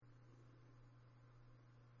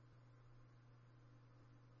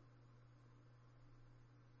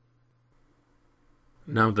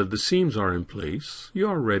Now that the seams are in place, you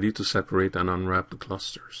are ready to separate and unwrap the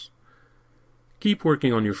clusters. Keep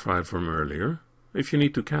working on your file from earlier. If you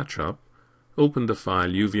need to catch up, open the file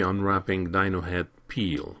UV Unwrapping DynoHead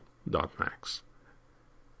Peel.max.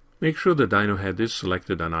 Make sure the dyno head is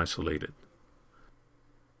selected and isolated.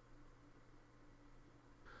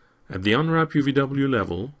 At the Unwrap UVW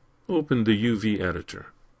level, open the UV editor.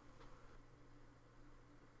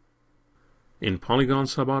 In Polygon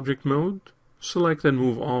Subobject mode, select and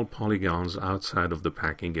move all polygons outside of the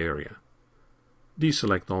packing area.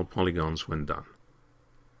 Deselect all polygons when done.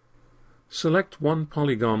 Select one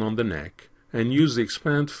polygon on the neck and use the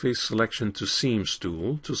Expand Face Selection to Seams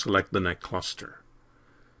tool to select the neck cluster.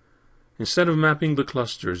 Instead of mapping the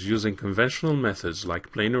clusters using conventional methods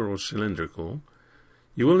like planar or cylindrical,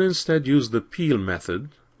 you will instead use the peel method,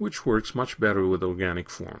 which works much better with organic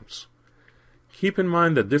forms. Keep in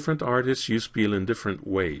mind that different artists use peel in different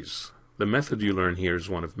ways. The method you learn here is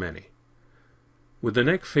one of many. With the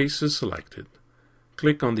neck faces selected,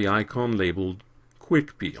 click on the icon labeled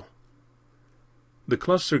Quick Peel. The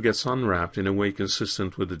cluster gets unwrapped in a way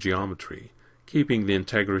consistent with the geometry, keeping the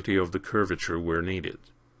integrity of the curvature where needed.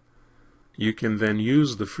 You can then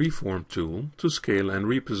use the Freeform tool to scale and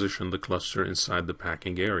reposition the cluster inside the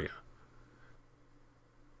packing area.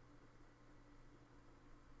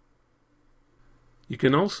 You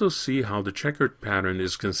can also see how the checkered pattern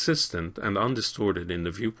is consistent and undistorted in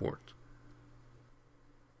the viewport.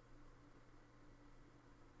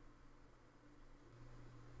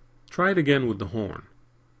 Try it again with the horn.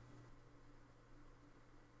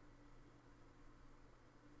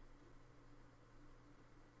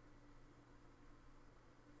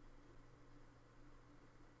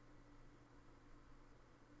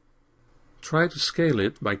 Try to scale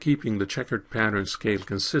it by keeping the checkered pattern scale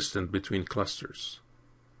consistent between clusters.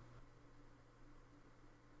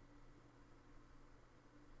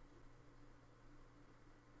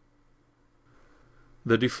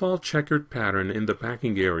 The default checkered pattern in the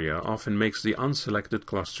packing area often makes the unselected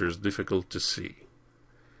clusters difficult to see.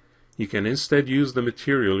 You can instead use the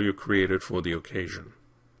material you created for the occasion.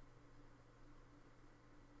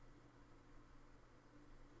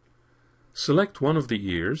 Select one of the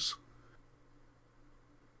ears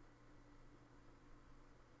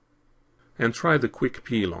and try the quick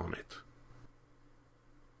peel on it.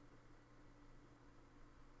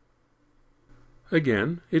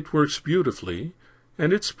 Again, it works beautifully,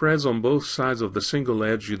 and it spreads on both sides of the single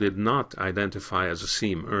edge you did not identify as a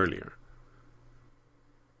seam earlier.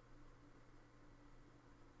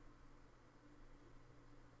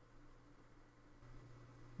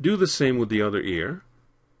 Do the same with the other ear.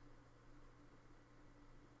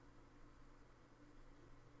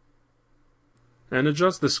 And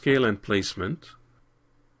adjust the scale and placement,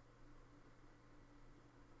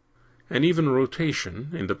 and even rotation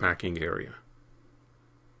in the packing area.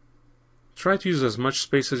 Try to use as much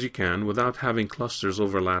space as you can without having clusters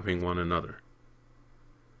overlapping one another.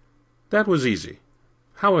 That was easy.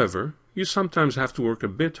 However, you sometimes have to work a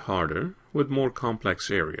bit harder with more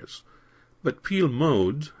complex areas, but Peel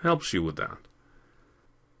Mode helps you with that.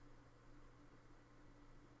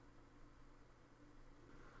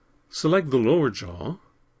 Select the lower jaw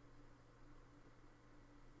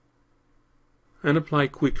and apply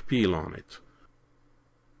Quick Peel on it.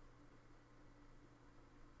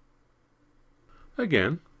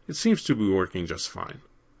 Again, it seems to be working just fine.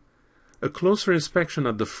 A closer inspection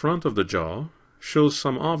at the front of the jaw shows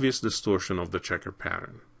some obvious distortion of the checker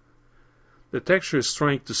pattern. The texture is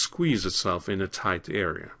trying to squeeze itself in a tight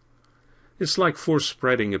area. It's like force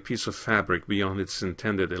spreading a piece of fabric beyond its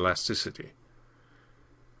intended elasticity.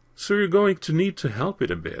 So you're going to need to help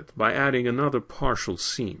it a bit by adding another partial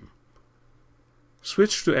seam.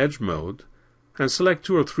 Switch to Edge mode and select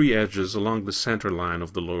 2 or 3 edges along the center line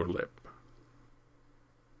of the lower lip.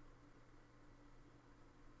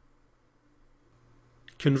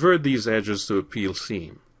 Convert these edges to a peel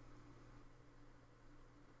seam.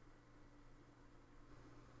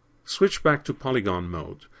 Switch back to polygon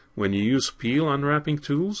mode. When you use peel unwrapping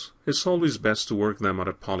tools, it's always best to work them at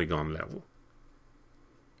a polygon level.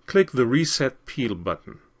 Click the Reset Peel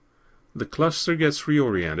button. The cluster gets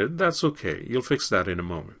reoriented. That's okay. You'll fix that in a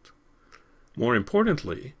moment. More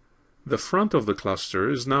importantly, the front of the cluster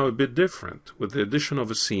is now a bit different, with the addition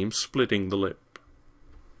of a seam splitting the lip.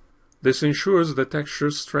 This ensures the texture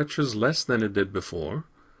stretches less than it did before,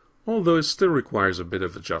 although it still requires a bit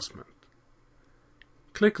of adjustment.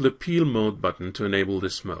 Click the Peel Mode button to enable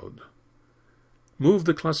this mode. Move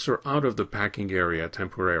the cluster out of the packing area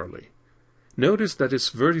temporarily. Notice that its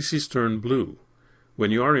vertices turn blue.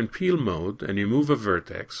 When you are in Peel mode and you move a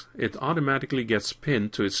vertex, it automatically gets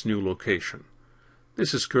pinned to its new location.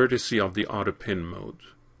 This is courtesy of the auto pin mode.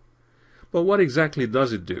 But what exactly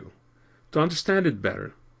does it do? To understand it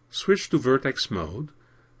better, switch to vertex mode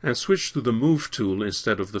and switch to the move tool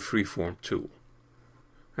instead of the freeform tool.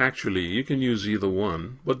 Actually, you can use either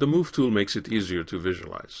one, but the move tool makes it easier to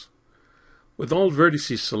visualize. With all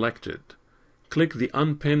vertices selected, click the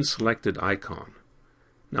unpin selected icon.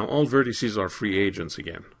 Now all vertices are free agents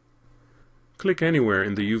again. Click anywhere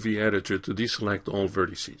in the UV editor to deselect all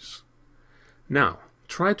vertices. Now,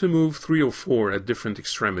 try to move 3 or 4 at different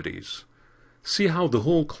extremities. See how the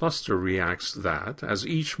whole cluster reacts to that as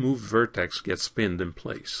each moved vertex gets pinned in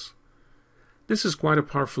place. This is quite a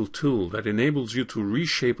powerful tool that enables you to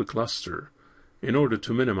reshape a cluster in order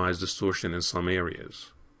to minimize distortion in some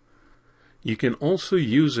areas. You can also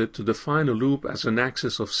use it to define a loop as an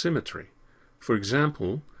axis of symmetry. For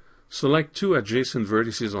example, select 2 adjacent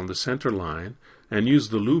vertices on the center line and use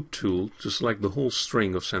the loop tool to select the whole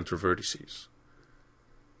string of center vertices.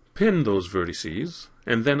 Pin those vertices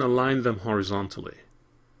and then align them horizontally.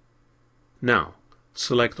 Now,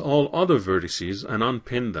 select all other vertices and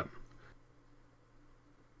unpin them.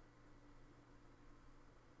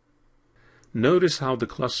 Notice how the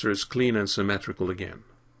cluster is clean and symmetrical again.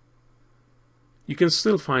 You can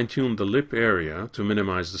still fine-tune the lip area to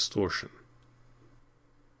minimize distortion.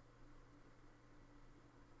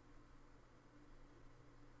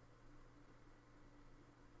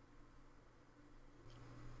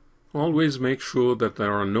 Always make sure that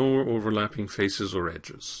there are no overlapping faces or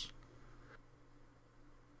edges.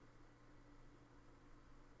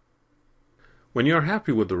 When you are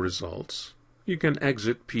happy with the results, you can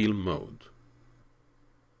exit Peel mode.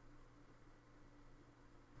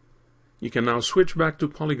 You can now switch back to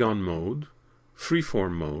Polygon mode,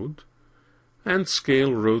 Freeform mode, and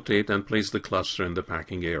scale, rotate, and place the cluster in the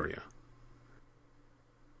packing area.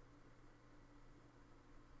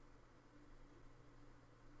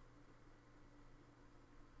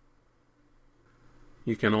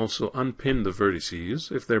 You can also unpin the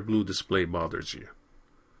vertices if their blue display bothers you.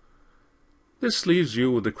 This leaves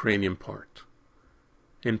you with the cranium part.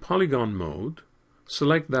 In Polygon mode,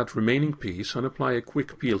 select that remaining piece and apply a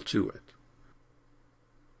quick peel to it.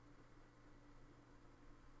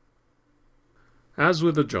 As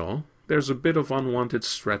with the jaw, there's a bit of unwanted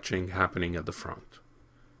stretching happening at the front.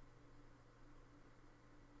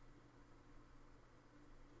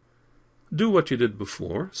 Do what you did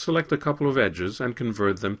before, select a couple of edges and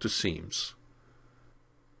convert them to seams.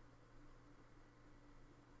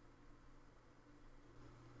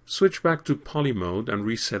 Switch back to Poly mode and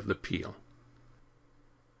reset the peel.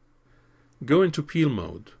 Go into Peel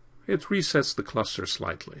mode. It resets the cluster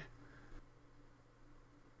slightly.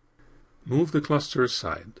 Move the cluster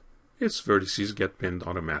aside. Its vertices get pinned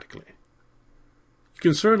automatically. You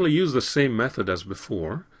can certainly use the same method as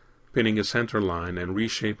before, pinning a center line and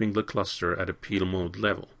reshaping the cluster at a peel mode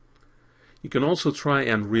level. You can also try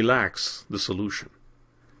and relax the solution.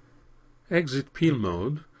 Exit Peel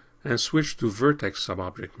mode and switch to Vertex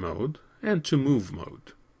Subobject mode and to Move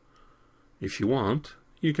mode. If you want,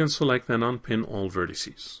 you can select and unpin all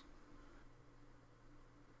vertices.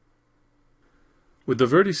 With the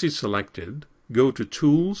vertices selected, go to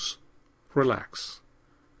Tools, Relax.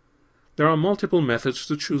 There are multiple methods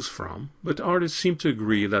to choose from, but artists seem to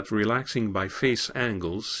agree that relaxing by face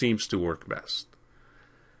angles seems to work best.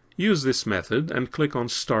 Use this method and click on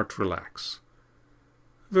Start Relax.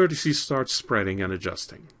 Vertices start spreading and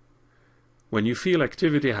adjusting. When you feel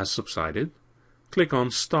activity has subsided, click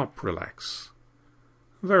on Stop Relax.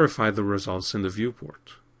 Verify the results in the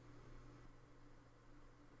viewport.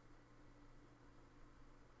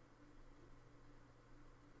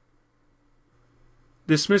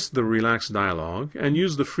 Dismiss the Relax dialog and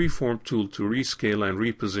use the Freeform tool to rescale and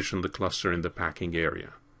reposition the cluster in the packing area.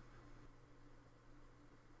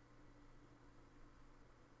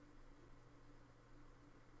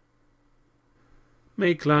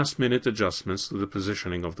 Make last-minute adjustments to the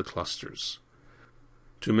positioning of the clusters.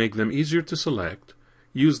 To make them easier to select,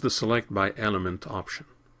 use the Select by Element option.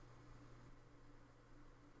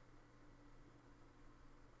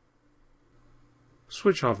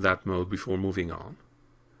 Switch off that mode before moving on.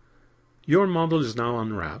 Your model is now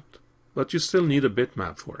unwrapped, but you still need a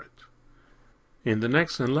bitmap for it. In the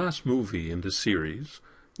next and last movie in this series,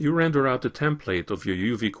 you render out a template of your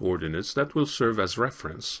UV coordinates that will serve as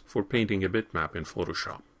reference for painting a bitmap in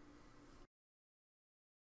Photoshop.